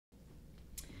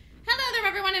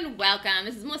and welcome.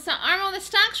 This is Melissa Armour, the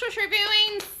Stock Swoosh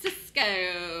reviewing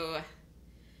Csco.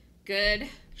 Good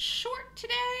short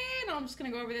today, and I'm just going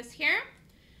to go over this here.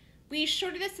 We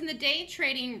shorted this in the day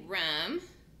trading room.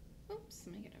 Oops,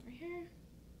 let me get over here.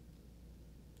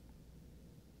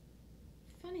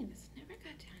 Funny, this never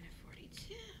got down to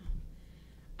 42.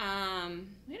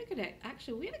 We had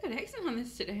a good exit on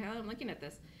this today. I'm looking at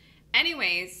this.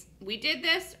 Anyways, we did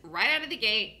this right out of the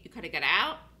gate. You could have got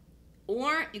out,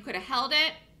 or you could have held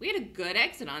it. We had a good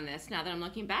exit on this. Now that I'm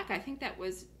looking back, I think that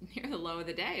was near the low of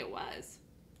the day. It was.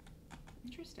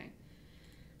 Interesting.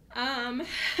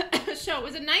 So it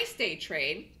was a nice day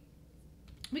trade.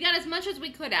 We got as much as we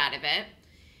could out of it.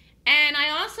 And I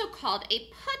also called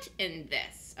a put in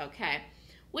this, okay,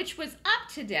 which was up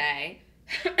today.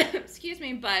 Excuse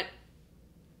me, but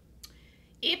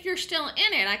if you're still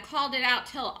in it, I called it out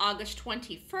till August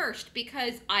 21st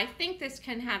because I think this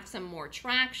can have some more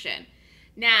traction.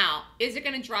 Now, is it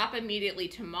going to drop immediately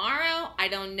tomorrow? I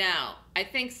don't know. I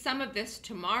think some of this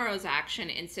tomorrow's action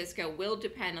in Csco will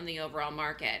depend on the overall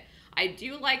market. I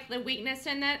do like the weakness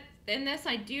in this.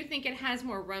 I do think it has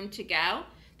more room to go.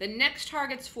 The next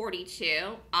target's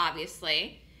 42,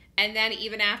 obviously. And then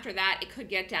even after that, it could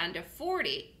get down to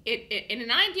 40. In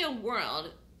an ideal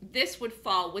world, this would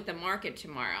fall with the market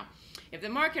tomorrow. If the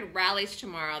market rallies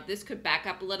tomorrow, this could back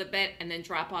up a little bit and then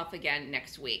drop off again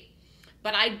next week.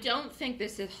 But I don't think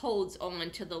this holds on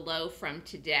to the low from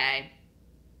today.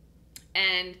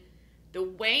 And the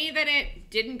way that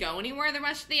it didn't go anywhere the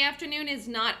rest of the afternoon is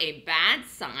not a bad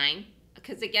sign,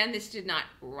 because again, this did not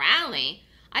rally.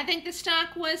 I think the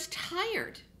stock was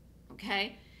tired,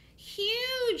 okay?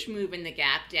 Huge move in the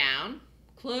gap down,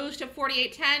 closed at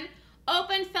 48.10,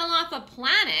 open, fell off a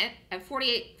planet at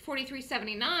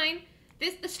 43.79.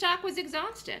 The stock was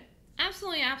exhausted.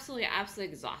 Absolutely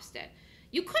exhausted.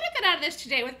 You could have got out of this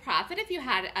today with profit if you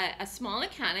had a small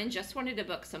account and just wanted to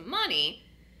book some money.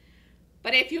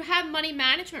 But if you have money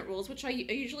management rules, which I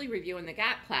usually review in the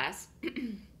gap class,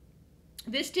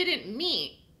 this didn't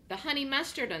meet the honey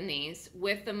mustard on these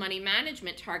with the money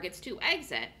management targets to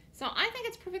exit. So I think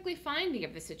it's perfectly fine to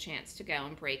give this a chance to go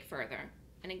and break further.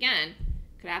 And again,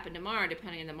 could happen tomorrow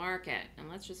depending on the market. And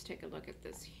let's just take a look at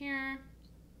this here.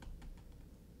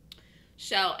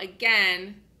 So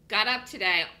again, got up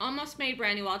today, almost made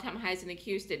brand new all-time highs in the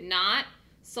Qs, did not,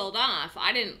 sold off.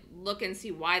 I didn't look and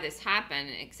see why this happened,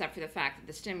 except for the fact that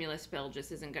the stimulus bill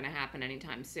just isn't going to happen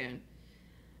anytime soon.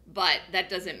 But that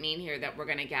doesn't mean here that we're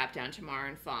going to gap down tomorrow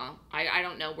and fall. I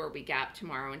don't know where we gap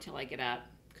tomorrow until I get up.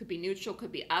 Could be neutral,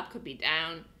 could be up, could be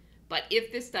down. But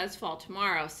if this does fall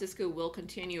tomorrow, Csco will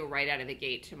continue right out of the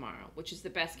gate tomorrow, which is the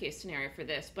best case scenario for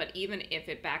this. But even if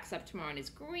it backs up tomorrow and is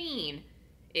green,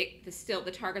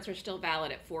 the targets are still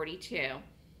valid at 42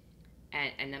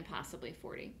 and then possibly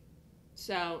 40.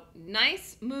 So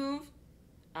nice move.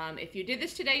 If you did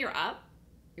this today, you're up.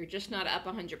 You're just not up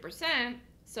 100%.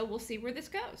 So we'll see where this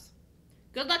goes.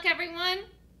 Good luck, everyone.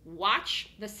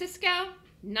 Watch the Csco.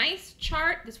 Nice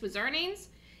chart. This was earnings.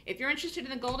 If you're interested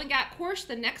in the Golden Gap course,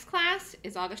 the next class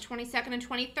is August 22nd and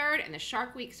 23rd, and the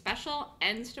Shark Week special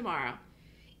ends tomorrow.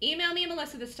 Email me,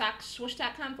 Melissa, at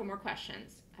thestockswoosh.com for more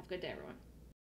questions. Have a good day, everyone.